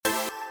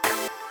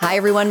Hi,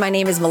 everyone. My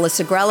name is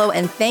Melissa Grelo,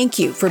 and thank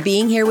you for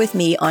being here with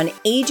me on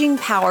Aging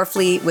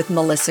Powerfully with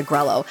Melissa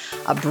Grelo,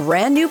 a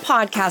brand new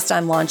podcast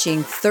I'm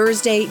launching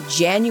Thursday,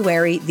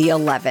 January the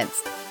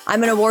 11th.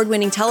 I'm an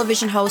award-winning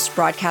television host,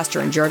 broadcaster,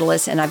 and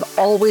journalist, and I've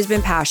always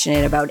been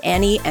passionate about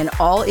any and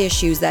all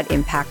issues that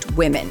impact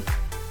women.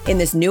 In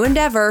this new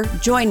endeavor,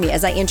 join me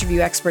as I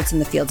interview experts in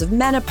the fields of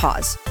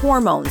menopause,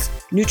 hormones,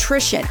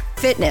 nutrition,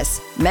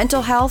 fitness,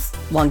 mental health,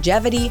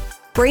 longevity,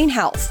 brain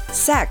health,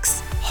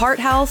 sex, heart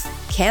health,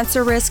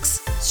 cancer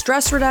risks,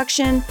 stress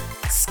reduction,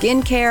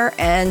 skincare,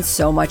 and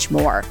so much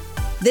more.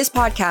 This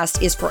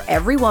podcast is for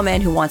every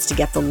woman who wants to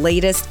get the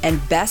latest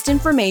and best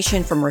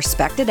information from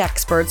respected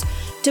experts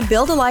to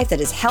build a life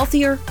that is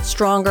healthier,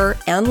 stronger,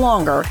 and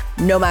longer,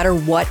 no matter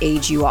what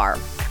age you are.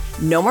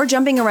 No more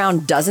jumping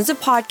around dozens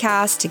of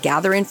podcasts to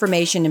gather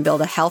information and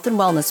build a health and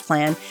wellness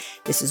plan.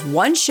 This is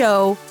one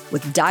show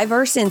with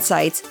diverse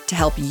insights to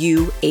help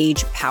you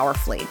age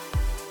powerfully.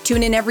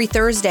 Tune in every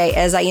Thursday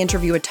as I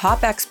interview a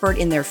top expert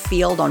in their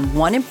field on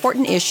one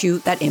important issue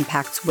that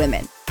impacts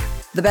women.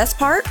 The best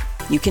part?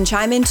 You can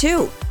chime in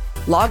too.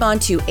 Log on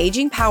to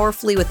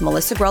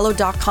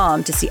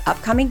agingpowerfullywithmelissagrelo.com to see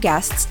upcoming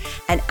guests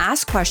and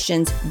ask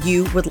questions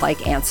you would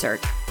like answered.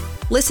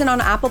 Listen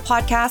on Apple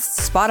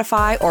Podcasts,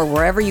 Spotify, or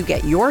wherever you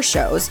get your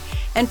shows,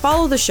 and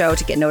follow the show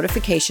to get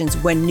notifications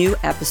when new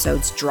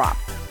episodes drop.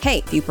 Hey,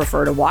 if you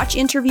prefer to watch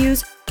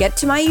interviews, get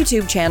to my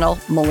YouTube channel,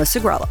 Melissa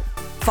Grelo.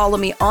 Follow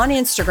me on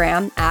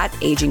Instagram at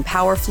Aging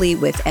Powerfully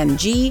with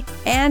MG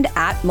and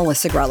at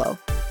Melissa Grelo.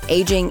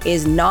 Aging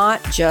is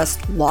not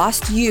just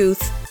lost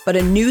youth, but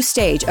a new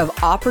stage of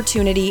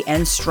opportunity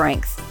and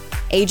strength.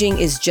 Aging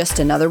is just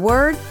another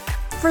word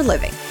for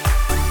living.